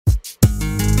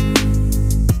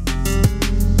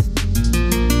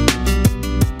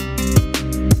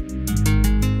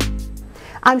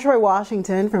I'm Troy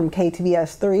Washington from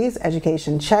KTBS 3's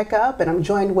Education Checkup, and I'm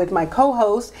joined with my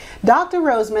co-host, Dr.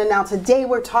 Roseman. Now today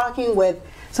we're talking with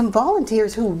some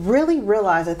volunteers who really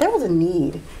realized that there was a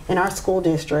need in our school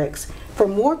districts for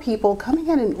more people coming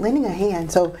in and lending a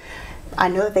hand. So I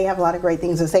know that they have a lot of great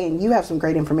things to say, and you have some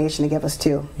great information to give us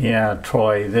too. Yeah,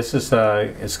 Troy, this is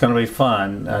it's going to be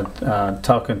fun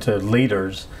talking to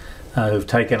leaders who've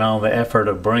taken on the effort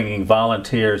of bringing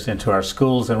volunteers into our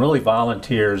schools and really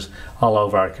volunteers all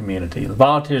over our community. The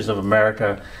Volunteers of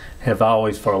America have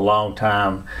always, for a long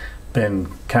time, been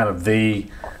kind of the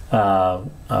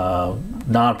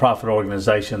nonprofit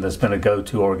organization that's been a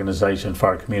go-to organization for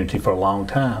our community for a long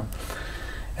time.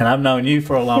 And I've known you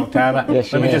for a long time.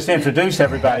 Yes, Let me just introduce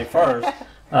everybody first.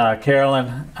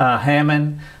 Carolyn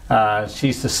Hammond,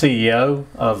 she's the CEO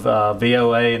of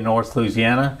VOA in North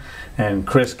Louisiana. And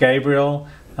Chris Gabriel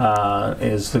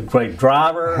is the great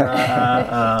driver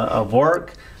of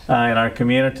work in our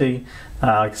community.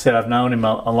 Like I said, I've known him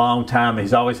a long time.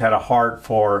 He's always had a heart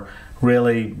for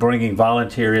really bringing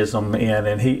volunteerism in,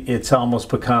 and it's almost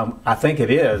become, I think it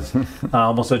is,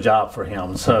 almost a job for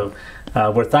him. So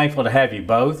we're thankful to have you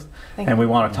both. And we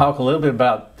want to talk a little bit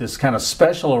about this kind of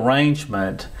special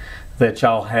arrangement that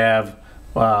y'all have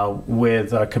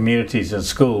with communities in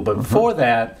school. But before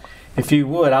that, if you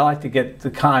would, I'd like to get the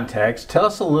context. Tell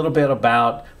us a little bit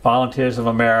about Volunteers of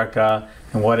America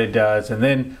and what it does, and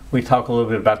then we talk a little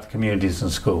bit about the communities in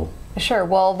school. Sure.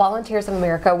 Well, Volunteers of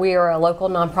America, we are a local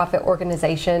nonprofit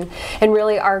organization, and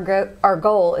really our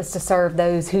goal is to serve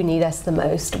those who need us the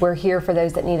most. We're here for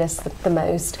those that need us the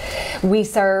most. We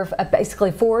serve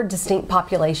basically 4 distinct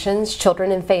populations: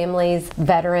 children and families,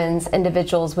 veterans,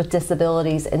 individuals with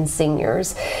disabilities, and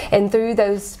seniors. And through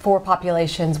those 4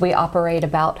 populations, we operate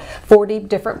about 40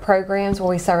 different programs where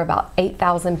we serve about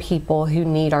 8,000 people who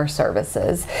need our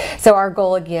services. So our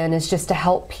goal, again, is just to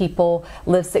help people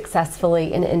live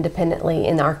successfully and independently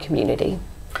in our community.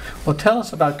 Well, tell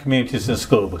us about communities in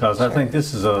school, because I think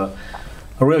this is a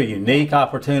really unique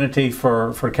opportunity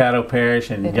for Caddo Parish,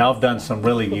 and y'all have done some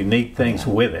really unique things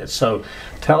with it. So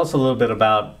tell us a little bit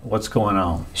about what's going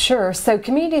on. Sure. So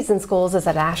Communities in Schools is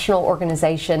a national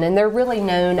organization, and they're really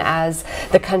known as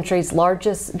the country's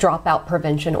largest dropout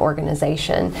prevention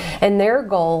organization. And their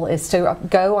goal is to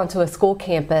go onto a school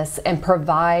campus and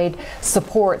provide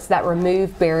supports that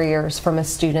remove barriers from a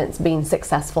student being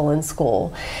successful in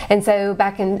school. And so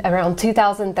back in around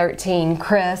 2013,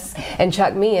 Chris and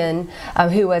Chuck Meehan,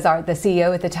 who was the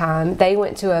CEO at the time, they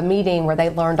went to a meeting where they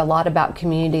learned a lot about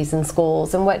communities in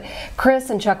schools. And what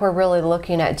Chris and Chuck were really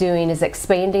looking at doing is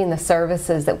expanding the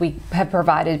services that we have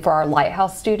provided for our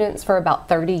Lighthouse students for about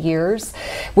 30 years.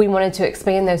 We wanted to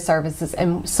expand those services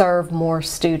and serve more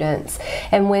students.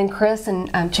 And when Chris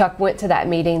and Chuck went to that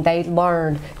meeting, they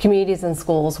learned Communities in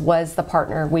Schools was the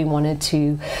partner we wanted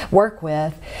to work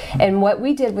with. And what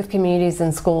we did with Communities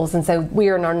in Schools, and so we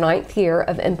are in our 9th year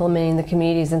of implementing the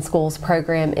Communities in Schools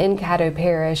program in Caddo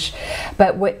Parish,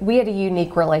 but we had a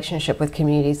unique relationship with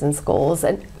Communities in Schools.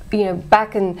 And you know,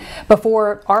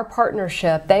 before our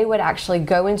partnership, they would actually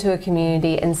go into a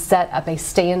community and set up a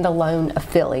standalone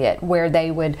affiliate where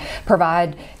they would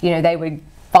provide, they would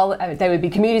be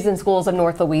Communities in Schools of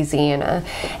North Louisiana.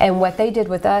 And what they did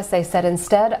with us, they said,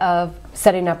 instead of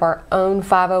setting up our own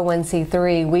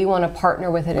 501c3, we want to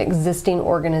partner with an existing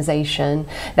organization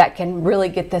that can really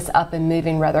get this up and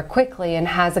moving rather quickly and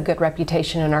has a good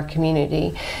reputation in our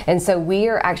community. And so we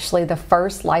are actually the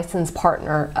first licensed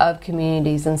partner of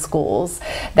Communities in Schools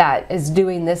that is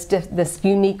doing this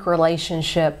unique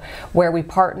relationship where we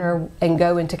partner and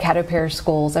go into Caddo Parish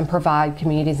schools and provide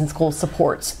Communities in Schools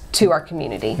supports to our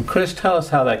community. And Chris, tell us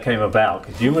how that came about,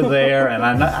 because you were there, and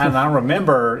I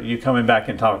remember you coming back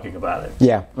and talking about it.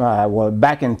 Yeah, well,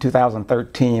 back in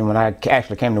 2013, when I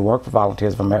actually came to work for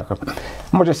Volunteers of America, I'm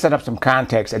going to just set up some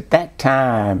context. At that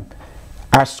time,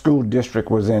 our school district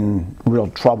was in real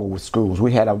trouble with schools.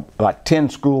 We had about 10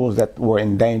 schools that were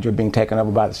in danger of being taken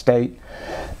over by the state.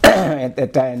 At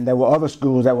that time, there were other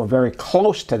schools that were very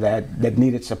close to that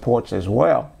needed supports as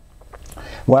well.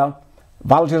 Well,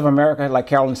 Volunteers of America, like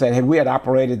Carolyn said, we had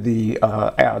operated the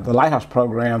Lighthouse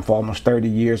program for almost 30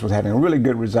 years, was having really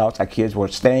good results. Our kids were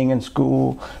staying in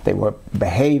school, they were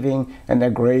behaving, and their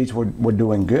grades were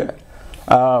doing good.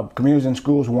 Communities in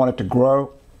Schools wanted to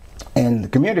grow, and the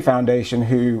Community Foundation,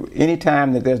 who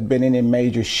anytime that there's been any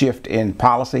major shift in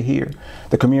policy here,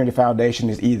 the Community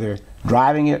Foundation is either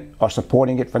driving it or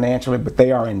supporting it financially, but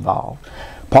they are involved.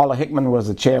 Paula Hickman was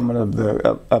the chairman of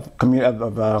the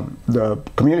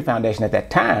Community Foundation at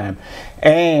that time,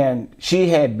 and she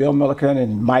had Bill Milliken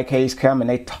and Mike Hayes come, and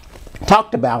they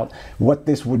talked about what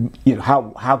this would,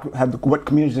 what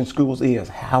Communities in Schools is,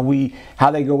 how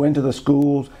they go into the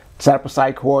schools, set up a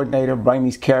site coordinator, bring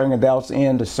these caring adults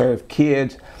in to serve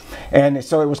kids. And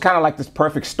so it was kind of like this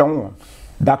perfect storm.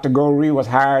 Dr. Goree was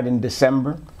hired in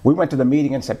December. We went to the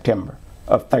meeting in September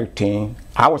of 13.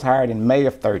 I was hired in May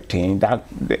of 13.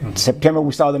 September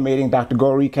we saw the meeting. Dr.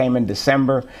 Goree came in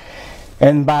December.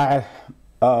 And by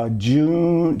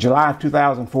July of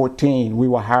 2014, we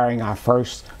were hiring our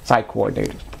first site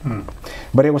coordinators.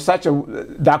 But it was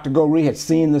Dr. Goree had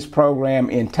seen this program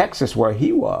in Texas where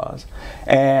he was,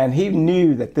 and he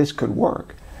knew that this could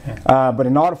work. But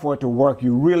in order for it to work,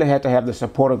 you really had to have the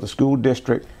support of the school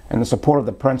district and the support of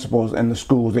the principals and the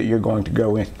schools that you're going to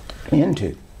go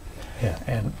into. Yeah,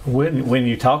 and when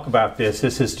you talk about this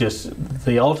is just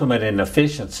the ultimate in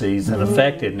efficiencies and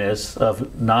effectiveness of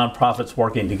nonprofits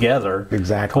working together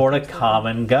toward a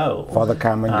common goal. For the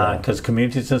common goal. Because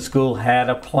Communities in School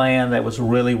had a plan that was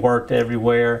really worked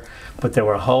everywhere, but there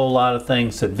were a whole lot of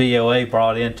things that VOA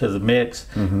brought into the mix.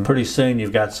 Pretty soon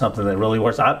you've got something that really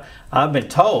works. I've been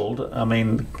told,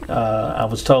 I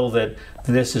was told that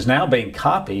this is now being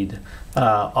copied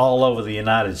all over the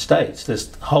United States.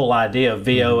 This whole idea of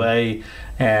VOA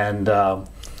and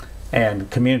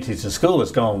Communities in School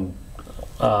is going.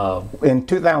 In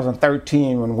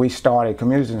 2013, when we started,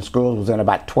 Communities in Schools was in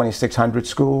about 2,600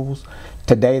 schools.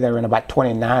 Today, they're in about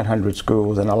 2,900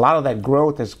 schools, and a lot of that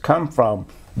growth has come from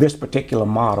this particular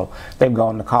model. They've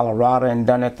gone to Colorado and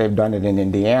done it. They've done it in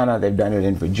Indiana. They've done it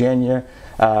in Virginia,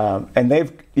 and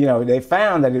they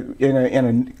found that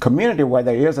in a community where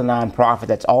there is a nonprofit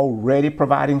that's already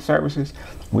providing services,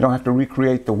 we don't have to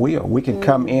recreate the wheel. We can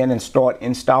come in and start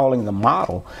installing the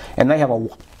model, and they have a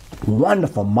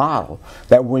wonderful model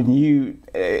that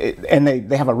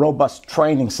they have a robust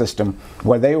training system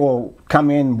where they will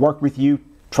come in, work with you,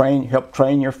 help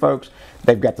train your folks.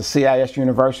 They've got the CIS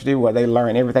University where they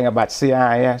learn everything about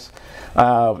CIS.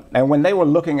 And when they were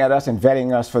looking at us and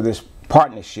vetting us for this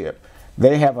partnership,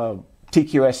 they have a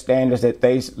TQS standards that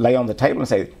they lay on the table and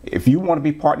say, if you want to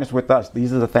be partners with us,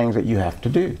 these are the things that you have to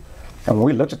do. And when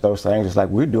we looked at those things, it's like,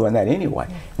 we're doing that anyway.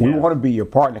 We want to be your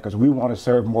partner because we want to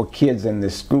serve more kids in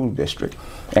this school district.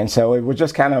 And so it was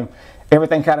just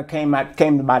everything came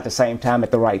about at the same time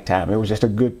at the right time. It was just a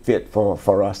good fit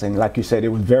for us. And like you said, it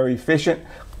was very efficient.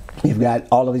 You've got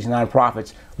all of these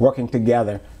nonprofits working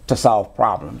together to solve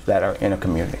problems that are in a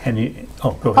community. And go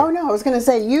ahead. Oh no, I was going to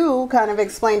say, you kind of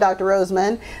explained, Dr.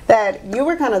 Roseman, that you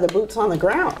were kind of the boots on the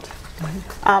ground.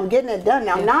 Getting it done.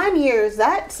 Now, 9 years,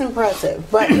 that's impressive.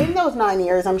 But in those 9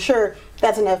 years, I'm sure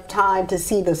that's enough time to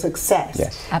see the success.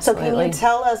 Yes, absolutely. So can you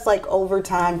tell us, like, over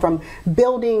time from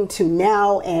building to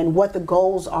now and what the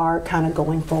goals are kind of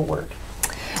going forward?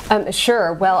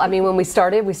 Sure. Well, when we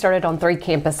started on 3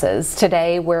 campuses.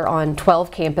 Today, we're on 12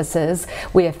 campuses.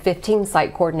 We have 15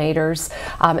 site coordinators,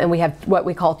 and we have what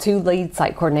we call 2 lead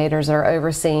site coordinators that are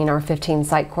overseeing our 15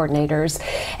 site coordinators.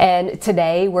 And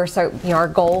today, our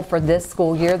goal for this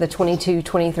school year, the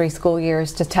 22-23 school year,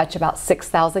 is to touch about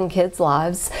 6,000 kids'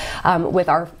 lives with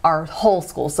our whole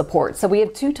school support. So we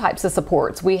have 2 types of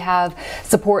supports. We have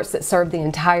supports that serve the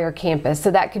entire campus. So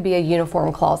that could be a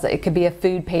uniform closet. It could be a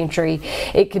food pantry.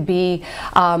 It could be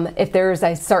if there's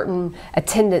a certain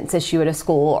attendance issue at a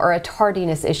school or a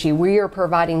tardiness issue, we are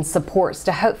providing supports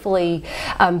to hopefully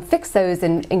fix those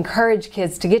and encourage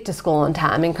kids to get to school on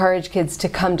time, encourage kids to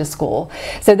come to school.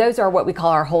 So those are what we call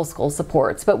our whole school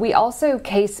supports. But we also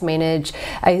case manage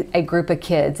a group of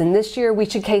kids, and this year we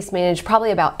should case manage probably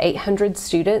about 800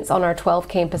 students on our 12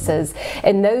 campuses,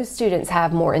 and those students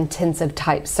have more intensive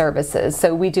type services.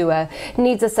 So we do a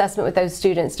needs assessment with those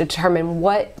students to determine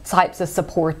what types of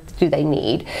support do they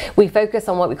need. We focus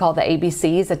on what we call the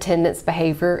ABCs, attendance,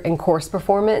 behavior, and course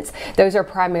performance. Those are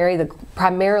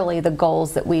primarily the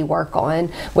goals that we work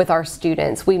on with our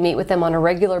students. We meet with them on a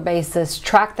regular basis,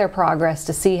 track their progress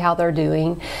to see how they're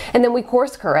doing, and then we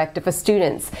course correct. If a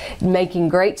student's making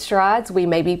great strides, we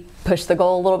maybe push the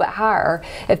goal a little bit higher.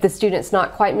 If the student's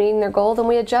not quite meeting their goal, then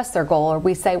we adjust their goal, or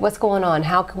we say, what's going on?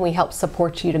 How can we help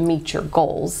support you to meet your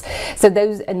goals? So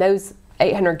those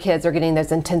 800 kids are getting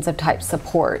those intensive type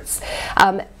supports.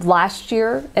 Last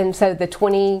year, and so the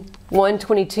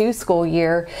 21-22 school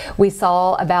year, we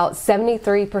saw about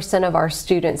 73% of our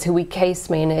students who we case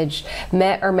managed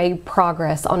met or made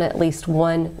progress on at least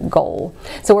one goal.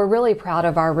 So we're really proud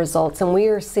of our results, and we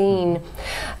are seeing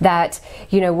that,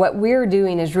 what we're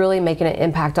doing is really making an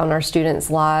impact on our students'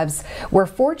 lives. We're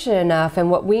fortunate enough, and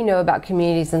what we know about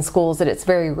Communities in Schools, that it's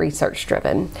very research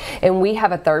driven. And we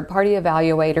have a third-party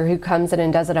evaluator who comes in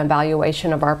and does an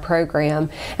evaluation of our program,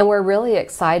 and we're really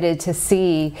excited to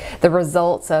see the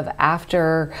results of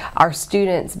after our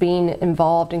students being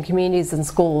involved in communities and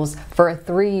schools for a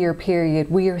 3-year period,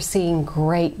 we are seeing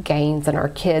great gains in our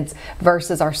kids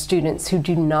versus our students who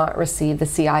do not receive the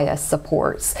CIS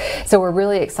supports. So we're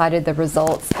really excited the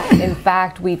results. In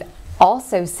fact, we've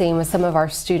also seen with some of our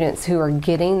students who are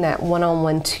getting that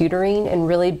one-on-one tutoring and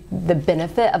really the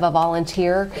benefit of a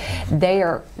volunteer, they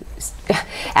are,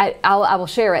 I will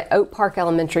share at Oak Park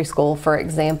Elementary School, for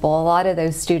example, a lot of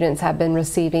those students have been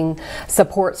receiving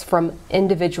supports from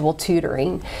individual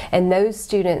tutoring, and those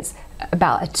students,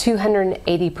 about a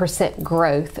 280%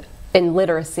 growth in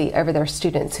literacy over their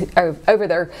students, over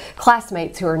their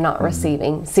classmates who are not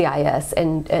receiving CIS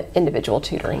and individual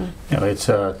tutoring. You know, it's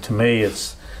to me,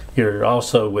 you're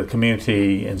also with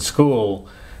community in school.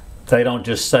 They don't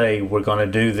just say we're going to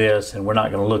do this and we're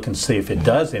not going to look and see if it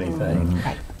does anything.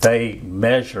 Right. They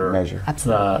measure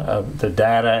the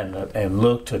data and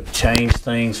look to change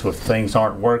things if things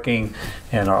aren't working,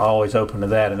 and are always open to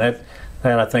that. And that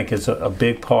I think is a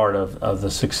big part of the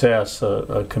success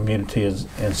of community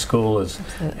in school is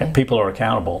and people are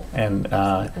accountable, and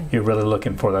you're really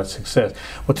looking for that success.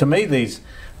 Well, to me, these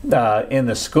in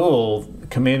the school,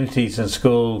 communities in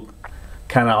school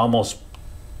kind of almost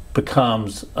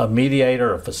becomes a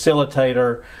mediator, a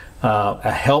facilitator,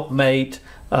 a helpmate,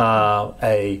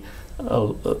 a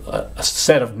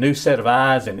new set of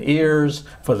eyes and ears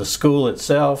for the school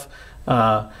itself.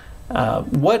 But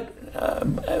one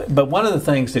of the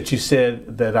things that you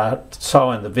said that I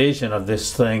saw in the vision of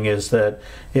this thing is that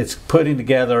it's putting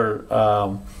together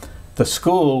the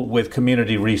school with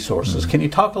community resources. Can you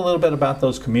talk a little bit about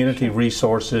those community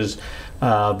resources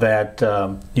that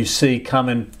you see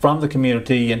coming from the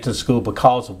community into school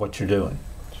because of what you're doing?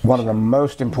 One of the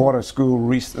most important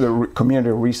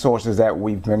community resources that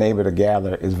we've been able to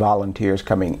gather is volunteers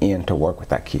coming in to work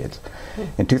with our kids.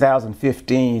 In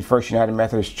 2015, First United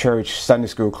Methodist Church Sunday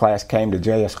school class came to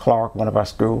J.S. Clark, one of our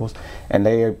schools, and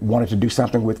they wanted to do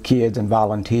something with kids and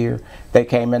volunteer. They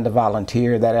came in to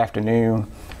volunteer that afternoon.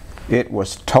 It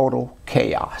was total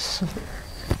chaos.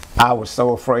 I was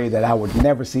so afraid that I would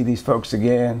never see these folks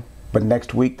again, but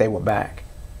next week they were back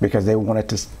because they wanted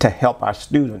to help our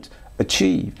students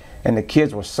achieve. And the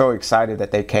kids were so excited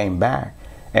that they came back.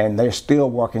 And they're still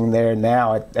working there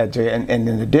now. And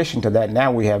in addition to that,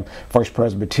 now we have First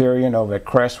Presbyterian over at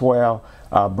Cresswell,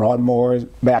 Broadmoor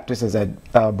Baptist is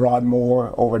at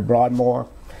Broadmoor, over at Broadmoor.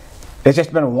 It's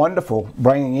just been wonderful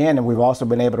bringing in, and we've also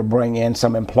been able to bring in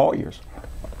some employers.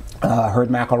 Heard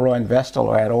McElroy and Vestal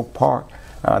are at Oak Park.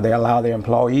 They allow their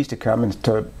employees to come and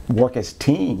to work as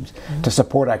teams to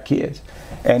support our kids.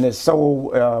 And it's so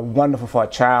wonderful for a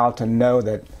child to know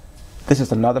that this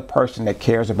is another person that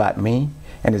cares about me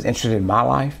and is interested in my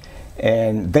life.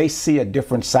 And they see a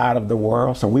different side of the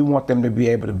world. So we want them to be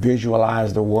able to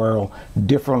visualize the world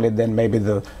differently than maybe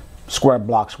the square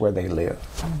blocks where they live.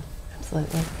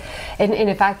 Absolutely. And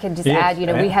if I could just add, you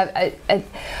know, we have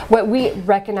what we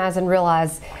recognize and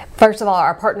realize, first of all,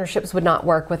 our partnerships would not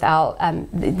work without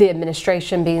the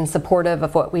administration being supportive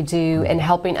of what we do and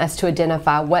helping us to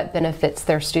identify what benefits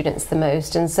their students the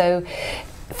most. And so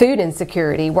food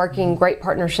insecurity, working great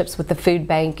partnerships with the food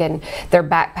bank and their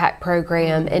backpack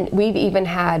program. And we've even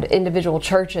had individual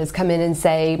churches come in and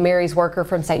say, Mary's Worker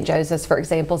from St. Joseph's, for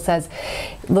example, says,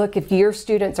 look, if your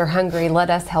students are hungry, let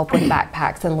us help with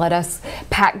backpacks and let us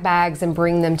pack bags and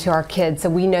bring them to our kids so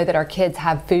we know that our kids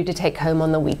have food to take home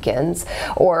on the weekends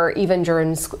or even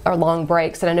during our long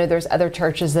breaks. And I know there's other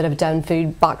churches that have done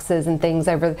food boxes and things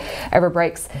over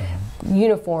breaks.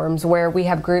 Uniforms, where we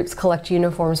have groups collect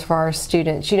uniforms for our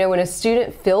students. You know, when a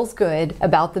student feels good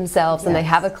about themselves and they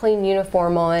have a clean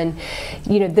uniform on,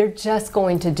 you know, they're just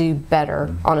going to do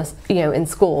better on in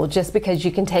school, just because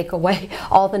you can take away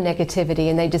all the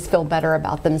negativity and they just feel better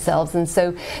about themselves. And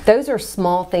so those are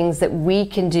small things that we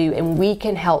can do, and we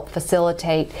can help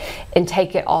facilitate and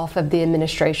take it off of the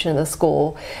administration of the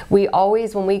school. We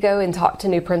always, when we go and talk to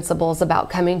new principals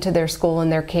about coming to their school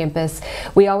and their campus,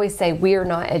 we always say we are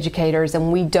not educators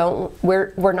and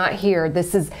we're not here.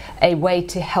 This is a way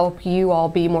to help you all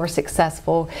be more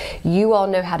successful. You all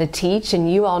know how to teach and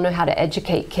you all know how to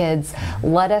educate kids.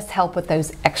 Let us help with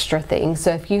those extra things.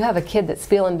 So if you have a kid that's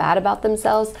feeling bad about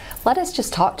themselves, let us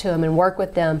just talk to them and work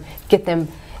with them, get them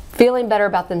feeling better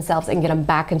about themselves and get them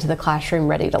back into the classroom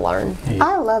ready to learn.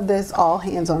 I love this all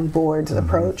hands on boards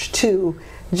approach to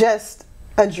just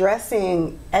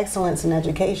addressing excellence in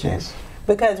education.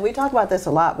 Because we talk about this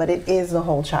a lot, but it is the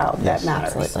whole child that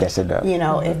matters. Absolutely. Yes, it does. You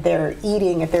know, if they're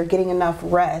eating, if they're getting enough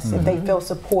rest, if they feel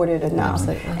supported enough,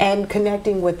 and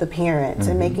connecting with the parents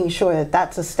and making sure that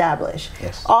that's established.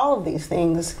 All of these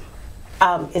things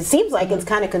it seems like it's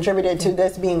kind of contributed to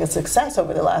this being a success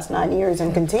over the last 9 years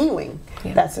and continuing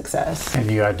that success. And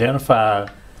you identify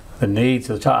the needs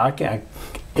of the child.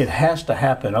 It has to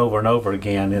happen over and over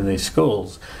again in these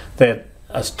schools that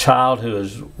a child who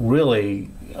is really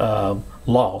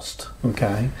lost,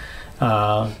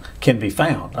 can be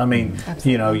found. I mean,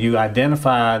 you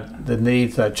identify the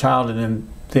needs of that child, and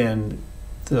then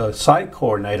the site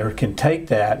coordinator can take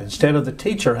that instead of the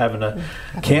teacher having to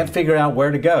can't figure out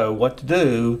where to go, what to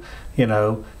do.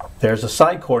 There's a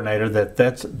site coordinator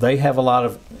they have a lot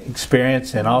of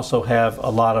experience and also have a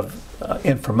lot of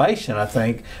information, I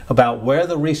think, about where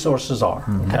the resources are.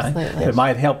 It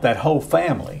might help that whole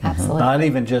family, not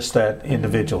even just that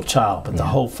individual child, but the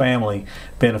whole family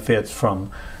benefits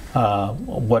from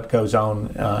what goes on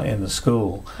in the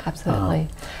school. Absolutely.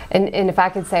 And if I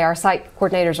could say, our site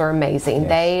coordinators are amazing.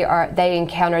 Yes.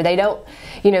 They don't,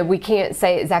 we can't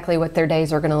say exactly what their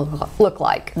days are going to look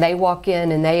like. They walk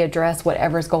in and they address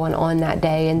whatever's going on that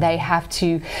day, and they have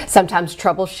to sometimes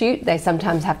troubleshoot. They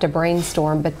sometimes have to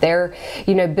brainstorm, but they're,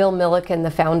 Bill Milliken,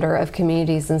 the founder of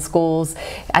Communities in Schools,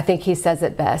 I think he says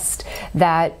it best,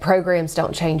 that programs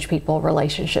don't change people,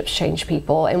 relationships change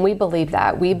people. And we believe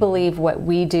that. We believe what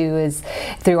we do is,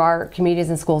 through our Communities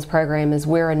in Schools program, is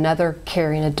we're another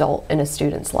caring adult in a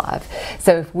student's life.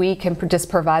 So if we can just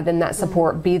provide them that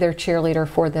support, be their cheerleader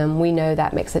for them, we know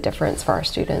that makes a difference for our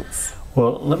students.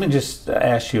 Well, let me just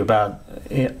ask you about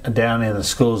down in the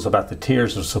schools about the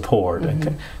tiers of support,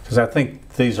 because I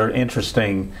think these are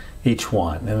interesting, each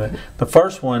one. And the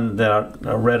first one that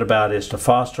I read about is to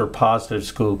foster positive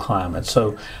school climate.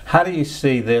 So how do you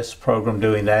see this program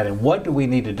doing that, and what do we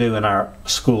need to do in our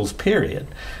schools, period,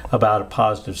 about a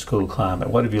positive school climate?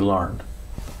 What have you learned?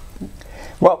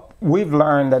 Well, we've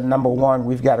learned that, number one,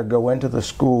 we've got to go into the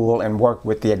school and work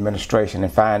with the administration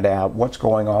and find out what's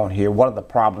going on here, what are the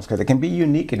problems, because it can be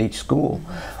unique in each school.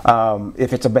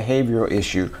 If it's a behavioral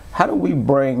issue, how do we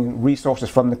bring resources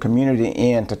from the community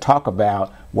in to talk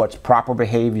about what's proper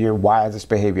behavior, why is this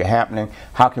behavior happening,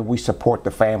 how can we support the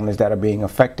families that are being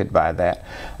affected by that?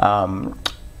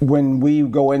 When we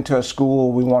go into a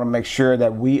school, we want to make sure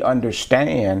that we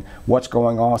understand what's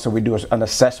going on, so we do an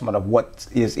assessment of what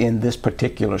is in this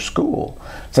particular school,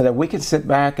 so that we can sit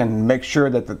back and make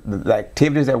sure that the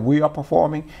activities that we are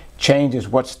performing changes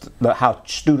how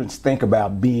students think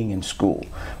about being in school.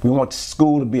 We want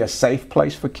school to be a safe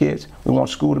place for kids. We want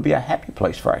school to be a happy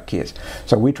place for our kids.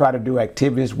 So we try to do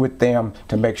activities with them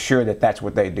to make sure that that's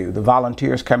what they do. The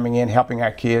volunteers coming in, helping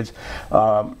our kids.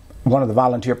 One of the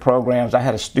volunteer programs, I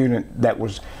had a student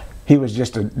he was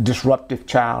just a disruptive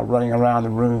child running around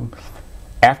the room.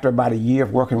 After about a year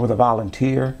of working with a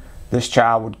volunteer, this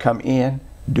child would come in,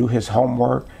 do his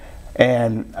homework,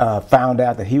 and found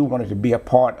out that he wanted to be a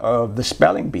part of the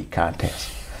spelling bee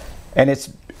contest. And it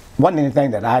wasn't anything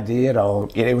that I did,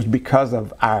 it was because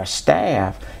of our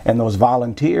staff and those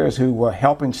volunteers who were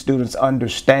helping students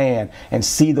understand and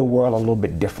see the world a little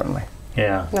bit differently.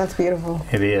 Yeah. That's beautiful.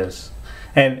 It is.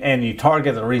 And you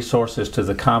target the resources to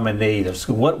the common need of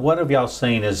school. What have y'all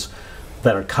seen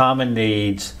that are common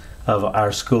needs of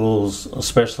our schools,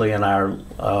 especially in our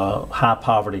high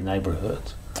poverty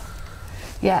neighborhoods?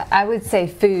 Yeah, I would say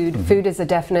food. Food is a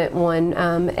definite one,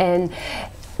 and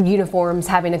uniforms,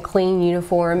 having a clean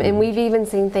uniform, and we've even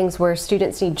seen things where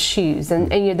students need shoes and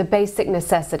the basic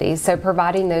necessities. So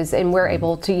providing those, and we're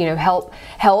able to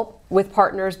help with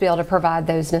partners be able to provide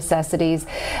those necessities.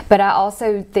 But I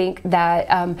also think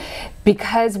that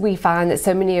because we find that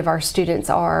so many of our students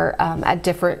are at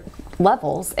different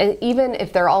levels, and even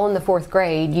if they're all in the 4th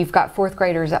grade, you've got 4th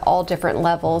graders at all different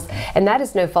levels, and that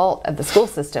is no fault of the school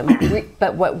system.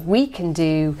 But what we can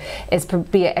do is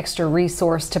be an extra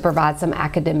resource to provide some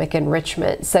academic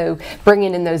enrichment. So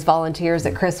bringing in those volunteers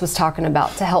that Chris was talking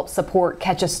about to help support,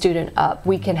 catch a student up,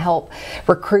 we can help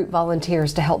recruit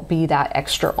volunteers to help be that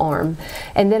extra arm.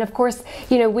 And then of course,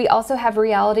 we also have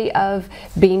reality of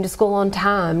being to school on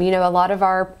time. A lot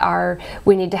of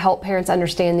we need to help parents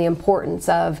understand the importance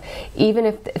of, even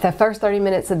if the first 30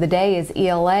 minutes of the day is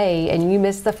ELA and you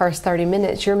miss the first 30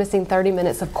 minutes, you're missing 30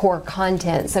 minutes of core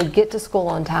content. So get to school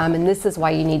on time, and this is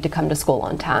why you need to come to school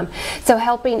on time. So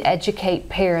helping educate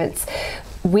parents.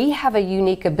 We have a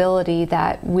unique ability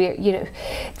that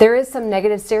there is some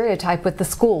negative stereotype with the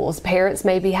schools. Parents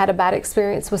maybe had a bad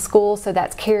experience with school, so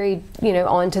that's carried,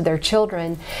 on to their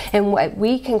children. And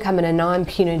we can come in a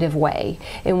non-punitive way,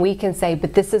 and we can say,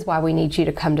 but this is why we need you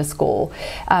to come to school.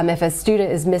 If a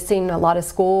student is missing a lot of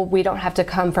school, we don't have to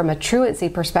come from a truancy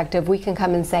perspective. We can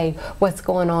come and say, what's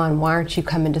going on? Why aren't you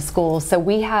coming to school? So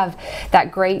we have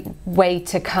that great way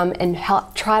to come and help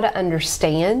try to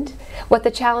understand what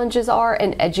the challenges are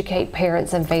and educate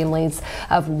parents and families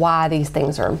of why these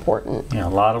things are important. Yeah, a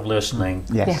lot of listening.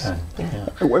 Yes. Yeah.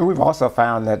 We've also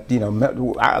found that, you know,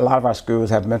 a lot of our schools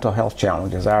have mental health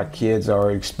challenges. Our kids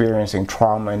are experiencing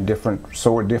trauma in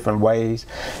different ways,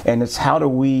 and it's how do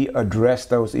we address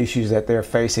those issues that they're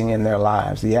facing in their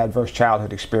lives, the adverse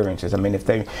childhood experiences. I mean, if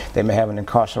they may have an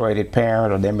incarcerated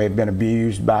parent, or they may have been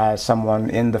abused by someone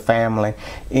in the family,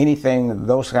 anything,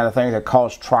 those kind of things that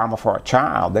cause trauma for a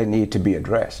child, they need to be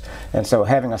addressed. And so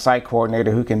having a psych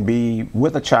coordinator who can be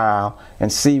with a child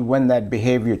and see when that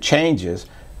behavior changes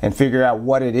and figure out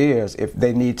what it is, if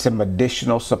they need some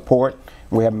additional support.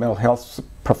 We have mental health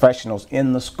professionals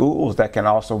in the schools that can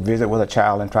also visit with a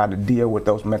child and try to deal with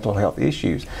those mental health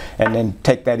issues, and then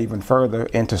take that even further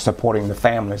into supporting the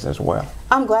families as well.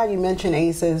 I'm glad you mentioned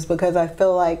ACEs, because I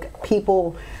feel like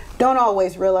people don't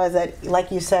always realize that,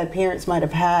 like you said, parents might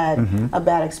have had a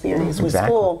bad experience with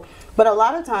school. But a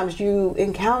lot of times you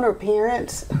encounter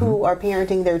parents who are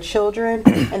parenting their children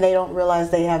and they don't realize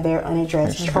they have their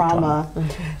unaddressed trauma.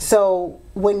 So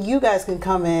when you guys can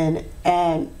come in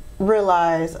and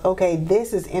realize, okay,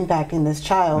 this is impacting this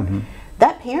child,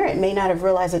 that parent may not have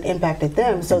realized it impacted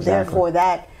them, so therefore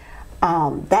that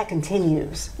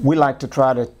continues. We like to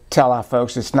try to tell our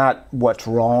folks it's not what's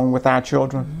wrong with our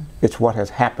children, it's what has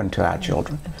happened to our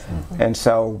children. And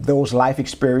so those life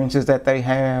experiences that they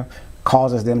have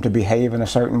causes them to behave in a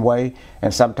certain way,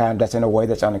 and sometimes that's in a way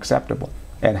that's unacceptable.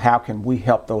 And how can we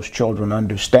help those children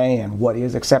understand what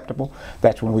is acceptable?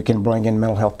 That's when we can bring in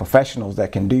mental health professionals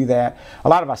that can do that. A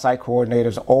lot of our psych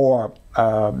coordinators, or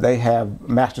they have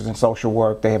masters in social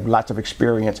work, they have lots of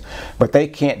experience, but they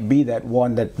can't be that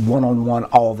one-on-one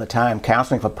all the time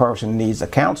counseling if a person needs a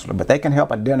counselor. But they can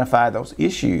help identify those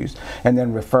issues and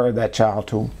then refer that child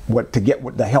to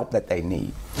get the help that they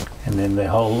need. And then the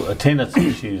whole attendance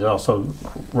issues also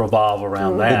revolve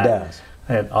around that. It does.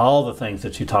 And all the things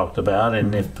that you talked about,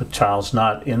 and if a child's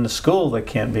not in the school, they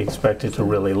can't be expected to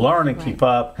really learn and keep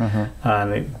up,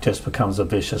 and it just becomes a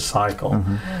vicious cycle.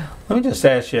 Let me just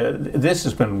ask you, this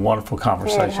has been a wonderful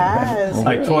conversation. It has.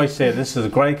 Like Troy said, this is a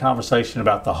great conversation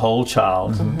about the whole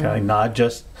child, okay, not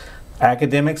just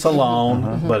academics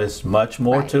alone, but it's much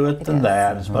more to it than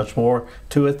that. It's much more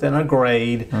to it than a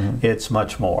grade. It's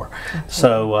much more.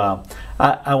 So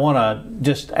I want to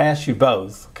just ask you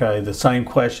both, okay, the same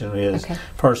question is,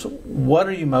 first, what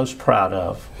are you most proud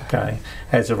of, okay,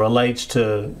 as it relates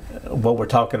to what we're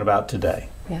talking about today?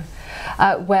 Yeah.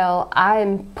 Well,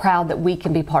 I'm proud that we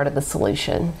can be part of the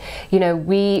solution. You know,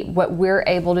 what we're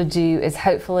able to do is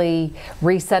hopefully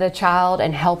reset a child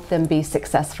and help them be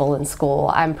successful in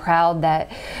school. I'm proud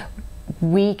that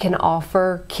we can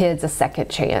offer kids a second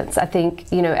chance. I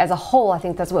think, you know, as a whole, I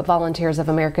think that's what Volunteers of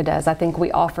America does. I think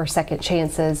we offer second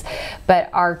chances, but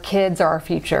our kids are our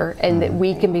future, and that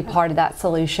we can be part of that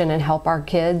solution and help our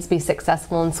kids be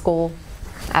successful in school.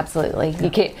 Absolutely. You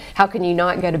can't. How can you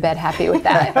not go to bed happy with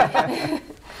that?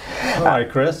 All right,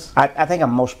 Chris. I think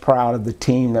I'm most proud of the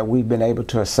team that we've been able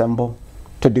to assemble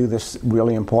to do this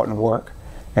really important work,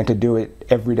 and to do it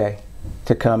every day,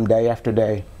 to come day after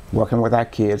day, working with our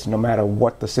kids, no matter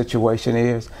what the situation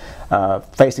is,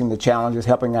 facing the challenges,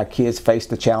 helping our kids face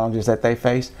the challenges that they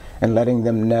face, and letting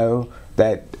them know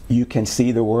that you can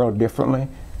see the world differently.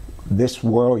 This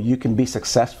world, you can be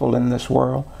successful in this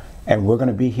world, and we're going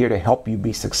to be here to help you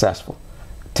be successful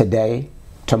today,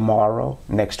 tomorrow,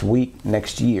 next week,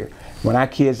 next year. When our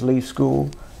kids leave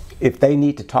school, if they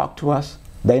need to talk to us,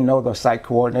 they know the psych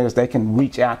coordinators. They can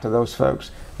reach out to those folks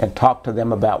and talk to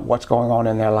them about what's going on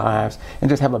in their lives, and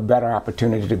just have a better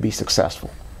opportunity to be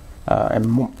successful.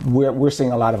 And we're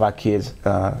seeing a lot of our kids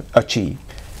achieve,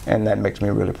 and that makes me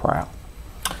really proud.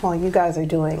 Well, you guys are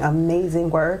doing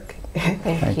amazing work.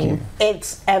 Thank you.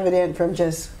 It's evident from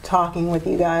just talking with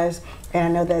you guys, and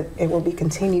I know that it will be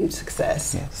continued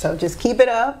success. Yes. So just keep it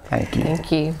up. Thank you.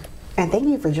 Thank you. And thank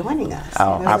you for joining us.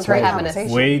 Oh, It was a great having us.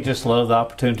 conversation. We just love the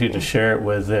opportunity to share it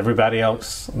with everybody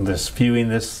else that's viewing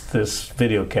this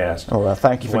video cast. Well,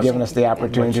 thank you for giving us the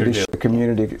opportunity you're to show the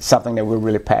community something that we're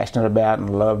really passionate about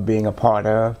and love being a part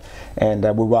of. And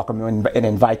we welcome you and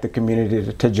invite the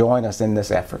community to join us in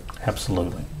this effort.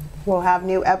 Absolutely. We'll have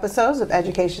new episodes of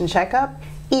Education Checkup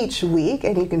each week,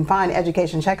 and you can find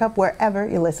Education Checkup wherever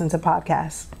you listen to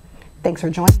podcasts. Thanks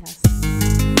for joining us.